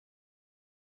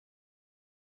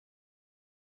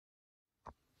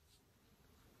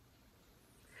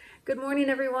Good morning,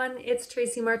 everyone. It's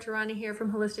Tracy Martirani here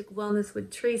from Holistic Wellness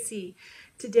with Tracy.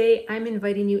 Today, I'm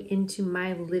inviting you into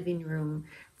my living room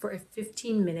for a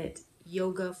 15-minute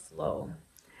yoga flow.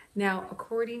 Now,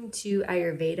 according to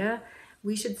Ayurveda,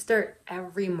 we should start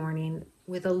every morning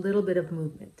with a little bit of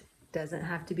movement. It doesn't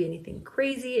have to be anything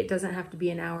crazy. It doesn't have to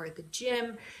be an hour at the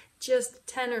gym. Just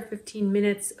 10 or 15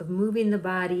 minutes of moving the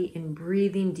body and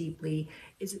breathing deeply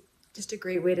is just a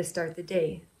great way to start the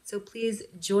day. So please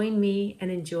join me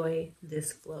and enjoy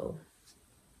this flow.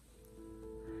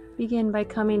 Begin by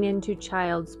coming into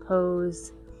child's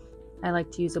pose. I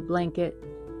like to use a blanket,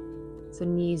 so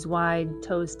knees wide,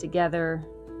 toes together.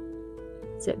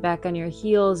 Sit back on your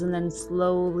heels and then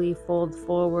slowly fold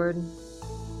forward,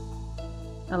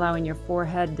 allowing your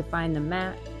forehead to find the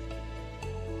mat,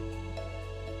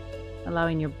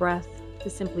 allowing your breath to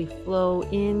simply flow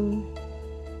in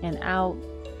and out.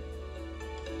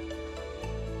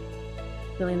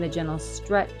 Feeling the gentle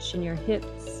stretch in your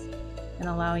hips and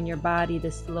allowing your body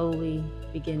to slowly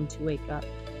begin to wake up.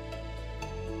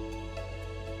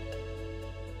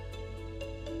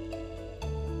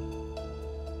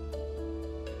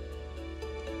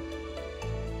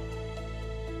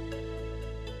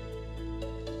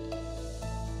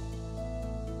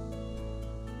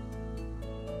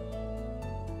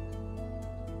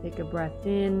 Take a breath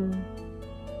in.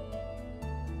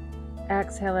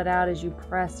 Exhale it out as you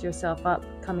press yourself up,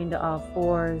 coming to all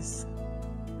fours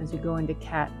as you go into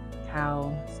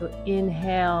cat-cow. So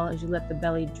inhale as you let the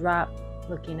belly drop,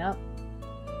 looking up.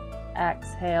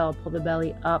 Exhale, pull the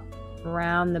belly up,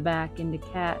 round the back into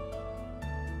cat.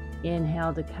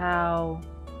 Inhale to cow.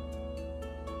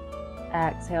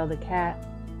 Exhale to cat.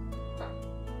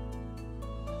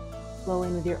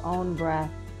 Flowing with your own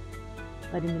breath,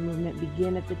 letting the movement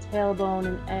begin at the tailbone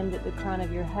and end at the crown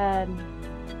of your head.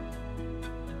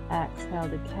 Exhale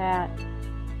to cat.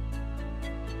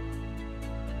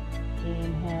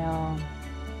 Inhale.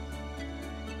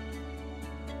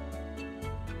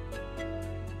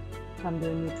 Come to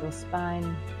a neutral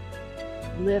spine.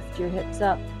 Lift your hips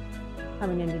up,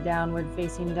 coming into downward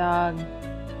facing dog.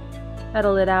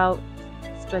 Pedal it out,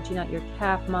 stretching out your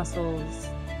calf muscles,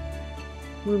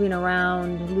 moving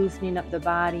around, loosening up the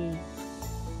body.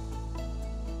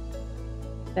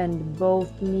 Bend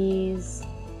both knees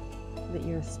so that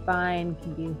your spine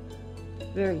can be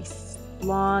very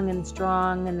long and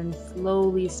strong, and then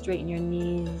slowly straighten your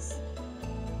knees,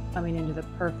 coming into the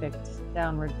perfect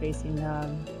downward facing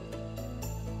dog.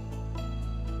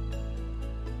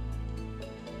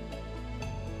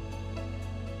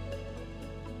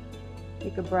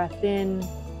 Take a breath in.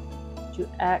 As you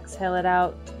exhale it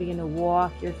out, to begin to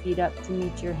walk your feet up to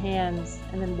meet your hands,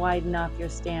 and then widen off your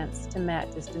stance to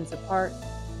mat distance apart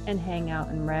and hang out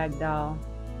in ragdoll.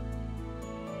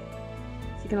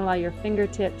 So you can allow your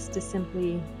fingertips to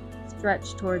simply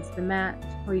stretch towards the mat,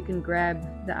 or you can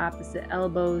grab the opposite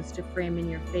elbows to frame in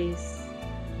your face.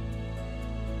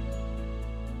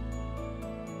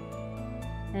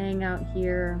 Hang out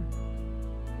here,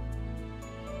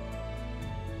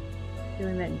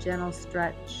 feeling that gentle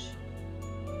stretch.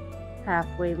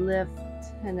 Halfway lift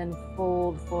and then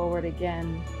fold forward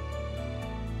again.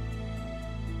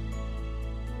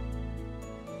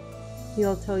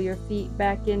 Heel toe your feet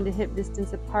back into hip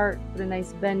distance apart. Put a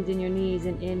nice bend in your knees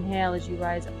and inhale as you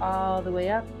rise all the way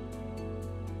up.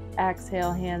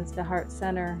 Exhale, hands to heart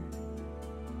center,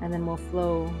 and then we'll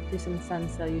flow through some sun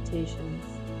salutations.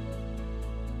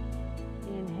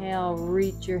 Inhale,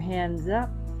 reach your hands up.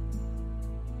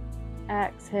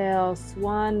 Exhale,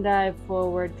 swan dive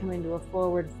forward, come into a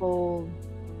forward fold.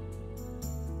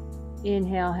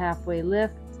 Inhale, halfway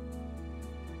lift.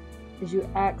 As you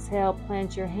exhale,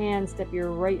 plant your hands, step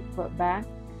your right foot back.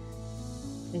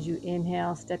 As you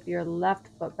inhale, step your left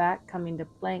foot back, coming to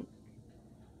plank.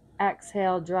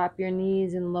 Exhale, drop your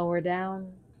knees and lower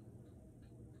down.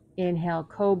 Inhale,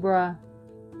 cobra.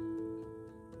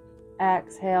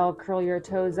 Exhale, curl your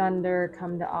toes under,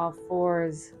 come to all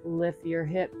fours, lift your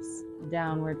hips,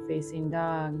 downward facing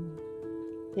dog.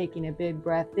 Taking a big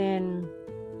breath in,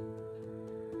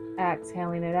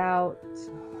 exhaling it out.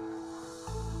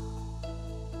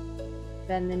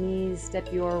 Bend the knees,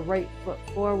 step your right foot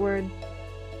forward.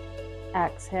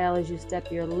 Exhale as you step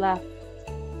your left.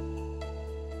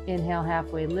 Inhale,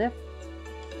 halfway lift.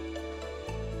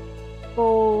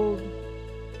 Fold.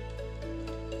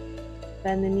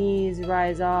 Bend the knees,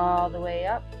 rise all the way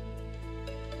up.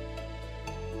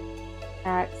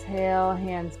 Exhale,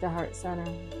 hands to heart center.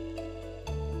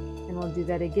 And we'll do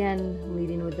that again,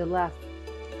 leading with the left.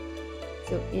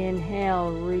 So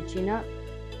inhale, reaching up.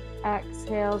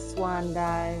 Exhale, swan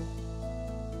dive.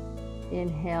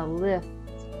 Inhale, lift.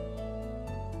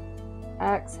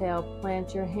 Exhale,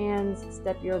 plant your hands,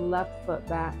 step your left foot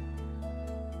back.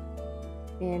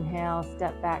 Inhale,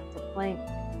 step back to plank.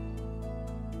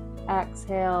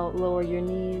 Exhale, lower your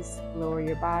knees, lower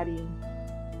your body.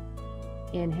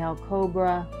 Inhale,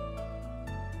 cobra.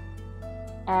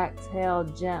 Exhale,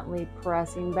 gently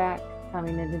pressing back,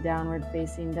 coming into downward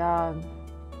facing dog.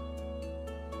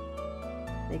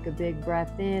 Take a big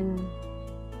breath in.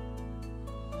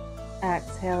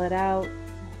 Exhale it out.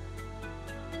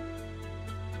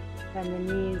 Bend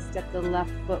the knees, step the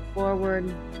left foot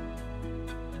forward.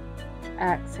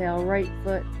 Exhale, right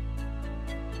foot.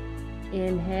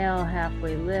 Inhale,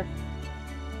 halfway lift.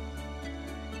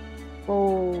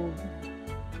 Fold.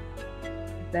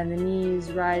 Bend the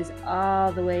knees, rise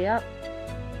all the way up.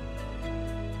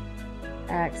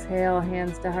 Exhale,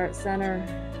 hands to heart center.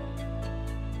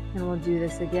 And we'll do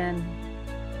this again.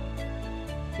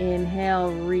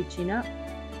 Inhale, reaching up.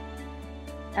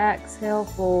 Exhale,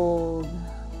 fold.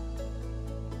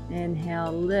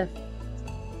 Inhale, lift.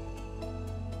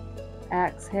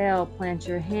 Exhale, plant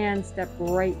your hands, step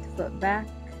right foot back.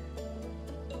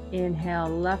 Inhale,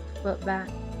 left foot back.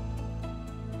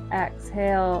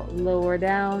 Exhale, lower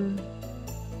down.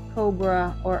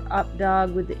 Cobra or up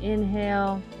dog with the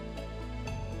inhale.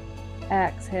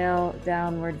 Exhale,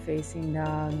 downward facing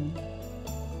dog.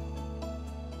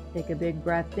 Take a big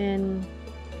breath in.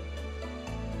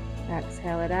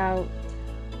 Exhale it out.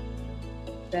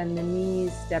 Bend the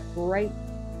knees, step right.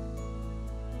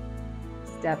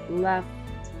 Step left.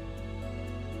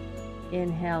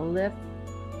 Inhale, lift.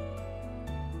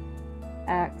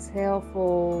 Exhale,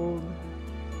 fold.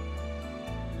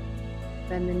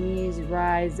 Bend the knees,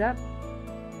 rise up.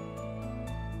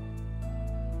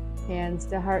 Hands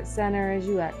to heart center as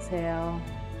you exhale.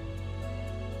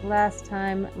 Last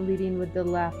time, leading with the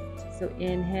left. So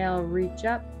inhale, reach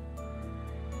up.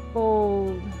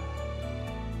 Fold.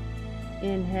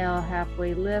 Inhale,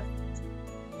 halfway lift.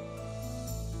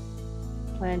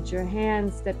 Plant your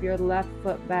hands, step your left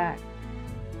foot back.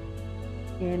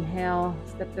 Inhale,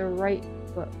 step the right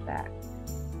foot back.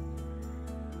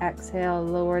 Exhale,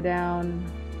 lower down.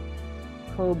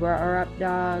 Cobra or up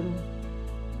dog.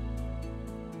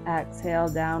 Exhale,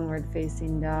 downward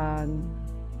facing dog.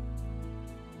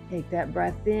 Take that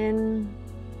breath in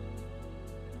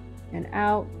and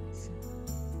out.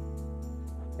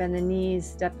 Bend the knees,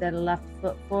 step that left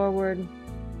foot forward.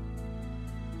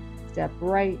 Step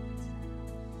right.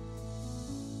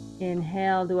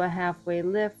 Inhale, do a halfway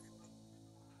lift.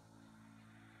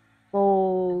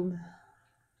 Fold.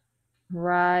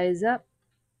 Rise up.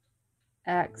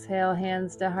 Exhale,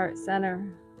 hands to heart center.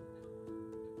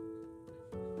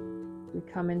 We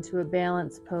come into a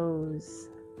balanced pose.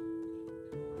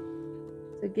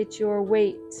 So get your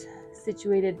weight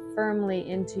situated firmly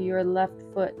into your left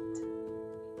foot.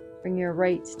 Bring your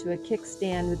right to a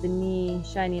kickstand with the knee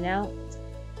shining out,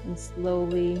 and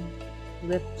slowly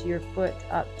lift your foot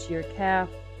up to your calf.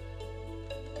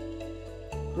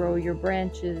 Grow your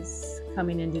branches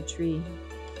coming into tree.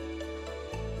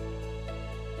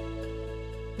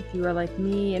 If you are like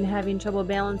me and having trouble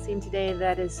balancing today,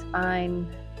 that is fine.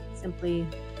 Simply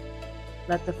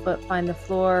let the foot find the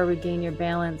floor, regain your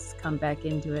balance, come back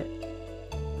into it.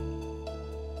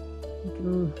 You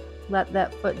can let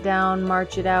that foot down,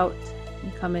 march it out,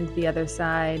 and come into the other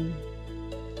side.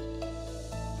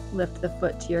 Lift the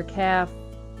foot to your calf.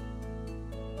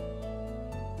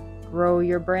 Grow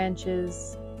your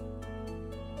branches.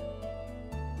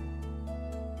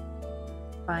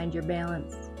 Find your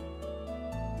balance.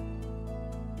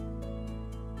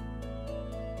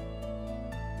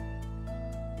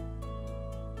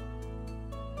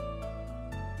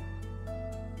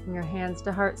 Bring your hands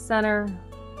to heart center.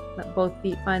 Let both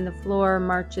feet find the floor.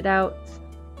 March it out.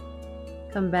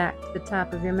 Come back to the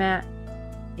top of your mat.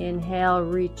 Inhale,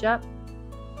 reach up.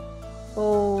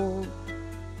 Fold.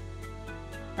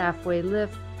 Halfway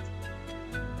lift.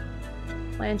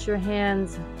 Plant your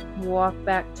hands. Walk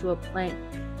back to a plank.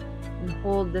 And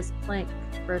hold this plank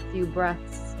for a few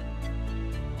breaths.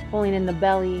 Pulling in the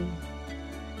belly.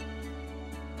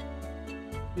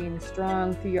 Being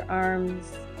strong through your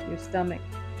arms, your stomach,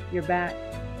 your back,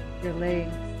 your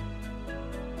legs.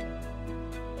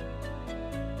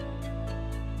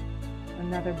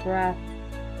 Another breath.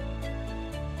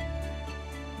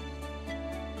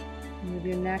 And with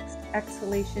your next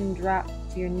exhalation, drop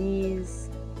to your knees.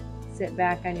 Sit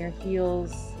back on your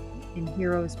heels in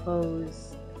hero's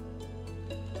pose.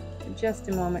 For just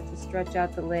a moment to stretch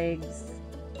out the legs.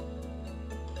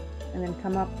 And then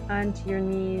come up onto your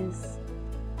knees.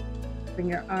 Bring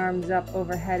your arms up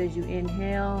overhead as you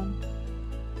inhale.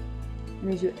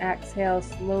 And as you exhale,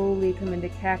 slowly come into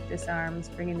cactus arms,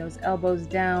 bringing those elbows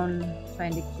down,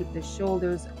 trying to keep the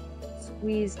shoulders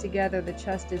squeezed together, the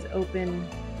chest is open,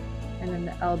 and then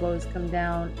the elbows come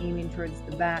down, aiming towards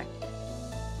the back.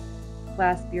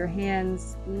 Clasp your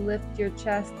hands, lift your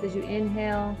chest as you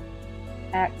inhale.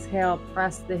 Exhale,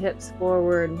 press the hips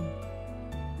forward,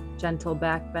 gentle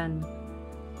back bend.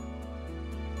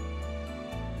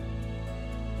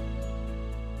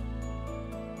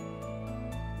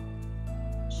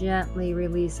 Gently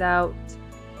release out,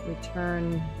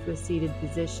 return to a seated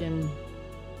position.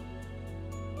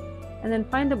 And then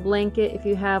find a blanket if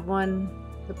you have one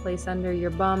to place under your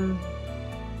bum,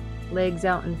 legs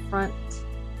out in front.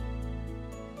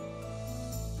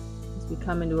 As we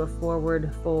come into a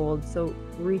forward fold. So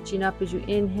reaching up as you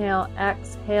inhale,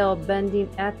 exhale, bending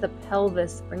at the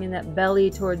pelvis, bringing that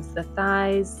belly towards the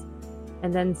thighs,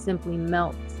 and then simply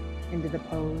melt into the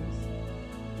pose.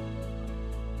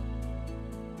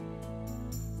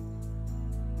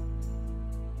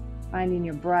 Finding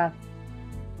your breath,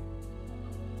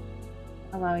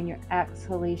 allowing your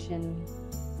exhalation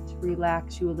to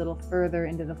relax you a little further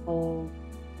into the fold.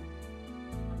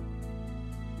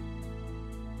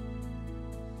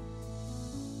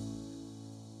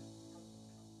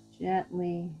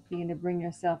 Gently begin to bring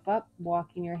yourself up,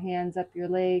 walking your hands up your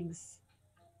legs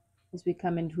as we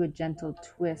come into a gentle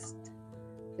twist.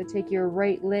 So take your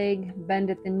right leg, bend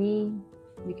at the knee.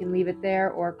 You can leave it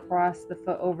there or cross the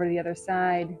foot over to the other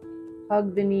side.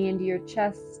 Hug the knee into your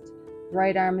chest.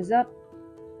 Right arm is up.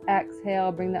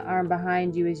 Exhale, bring the arm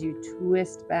behind you as you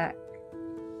twist back.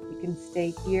 You can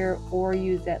stay here or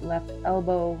use that left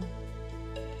elbow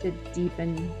to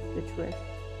deepen the twist.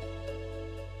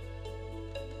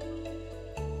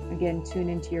 Again, tune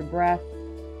into your breath.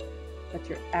 Let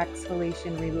your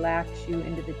exhalation relax you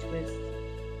into the twist.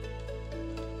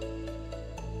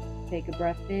 Take a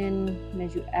breath in, and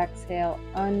as you exhale,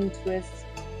 untwist,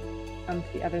 come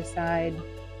to the other side,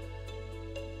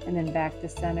 and then back to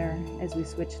center as we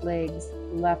switch legs.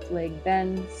 Left leg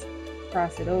bends,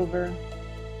 cross it over.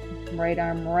 Right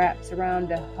arm wraps around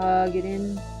to hug it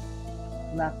in.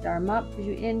 Left arm up as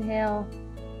you inhale.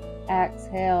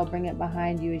 Exhale, bring it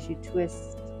behind you as you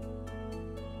twist.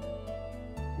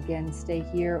 Again, stay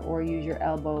here or use your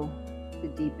elbow to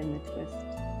deepen the twist.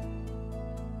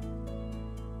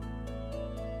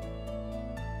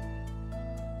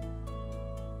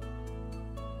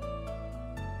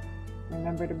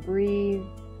 Remember to breathe.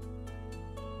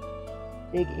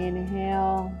 Big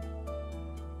inhale.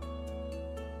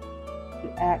 You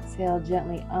exhale,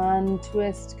 gently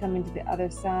untwist, coming to the other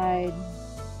side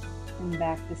and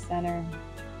back to center.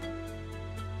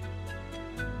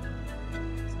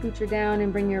 Scoot her down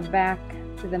and bring your back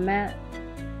to the mat.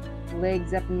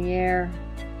 Legs up in the air.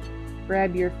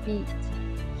 Grab your feet,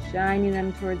 shining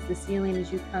them towards the ceiling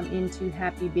as you come into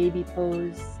happy baby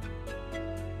pose.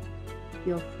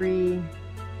 Feel free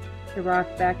to rock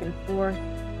back and forth,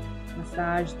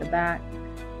 massage the back,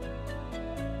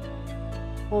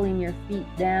 pulling your feet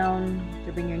down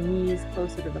to bring your knees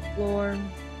closer to the floor,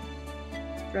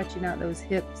 stretching out those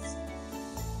hips.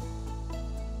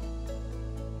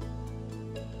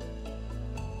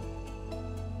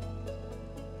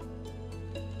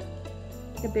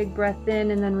 Take a big breath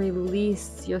in and then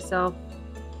release yourself,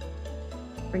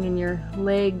 bringing your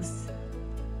legs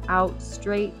out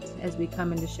straight as we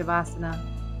come into Shavasana.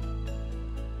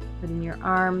 Letting your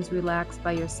arms relax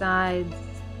by your sides,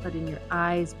 letting your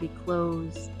eyes be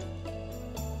closed.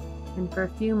 And for a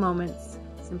few moments,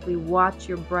 simply watch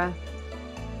your breath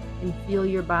and feel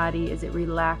your body as it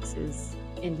relaxes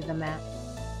into the mat.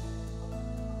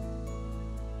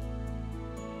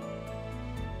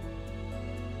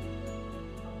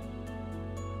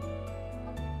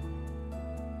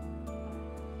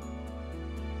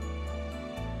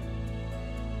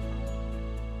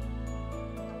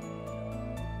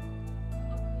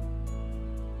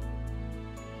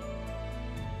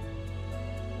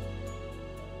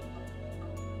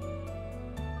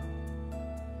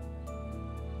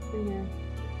 Bring your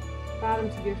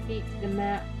bottoms of your feet to the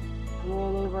mat.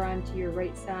 Roll over onto your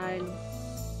right side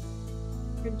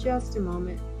for just a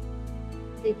moment,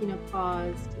 taking a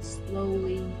pause to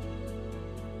slowly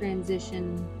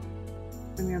transition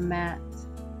from your mat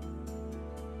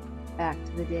back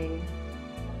to the day.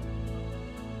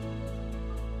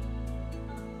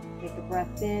 Take a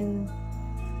breath in.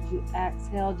 As you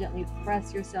exhale, gently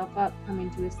press yourself up,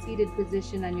 coming to a seated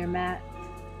position on your mat.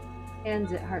 Hands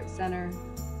at heart center.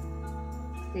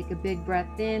 Take a big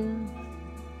breath in.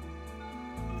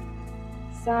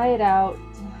 Sigh it out.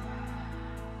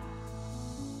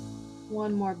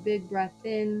 One more big breath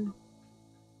in.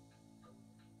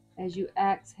 As you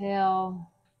exhale,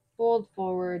 fold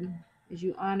forward as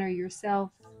you honor yourself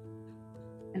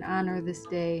and honor this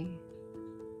day.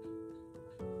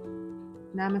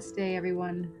 Namaste,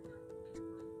 everyone.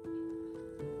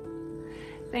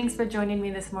 Thanks for joining me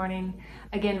this morning.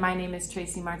 Again, my name is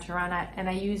Tracy Martirana, and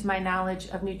I use my knowledge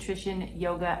of nutrition,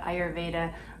 yoga,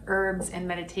 Ayurveda, herbs, and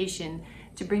meditation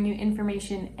to bring you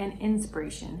information and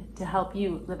inspiration to help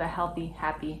you live a healthy,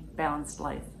 happy, balanced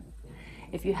life.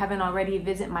 If you haven't already,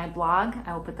 visit my blog.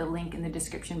 I will put the link in the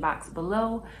description box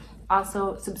below.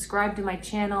 Also, subscribe to my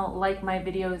channel, like my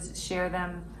videos, share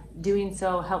them. Doing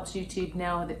so helps YouTube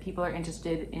know that people are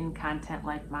interested in content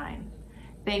like mine.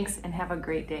 Thanks, and have a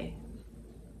great day.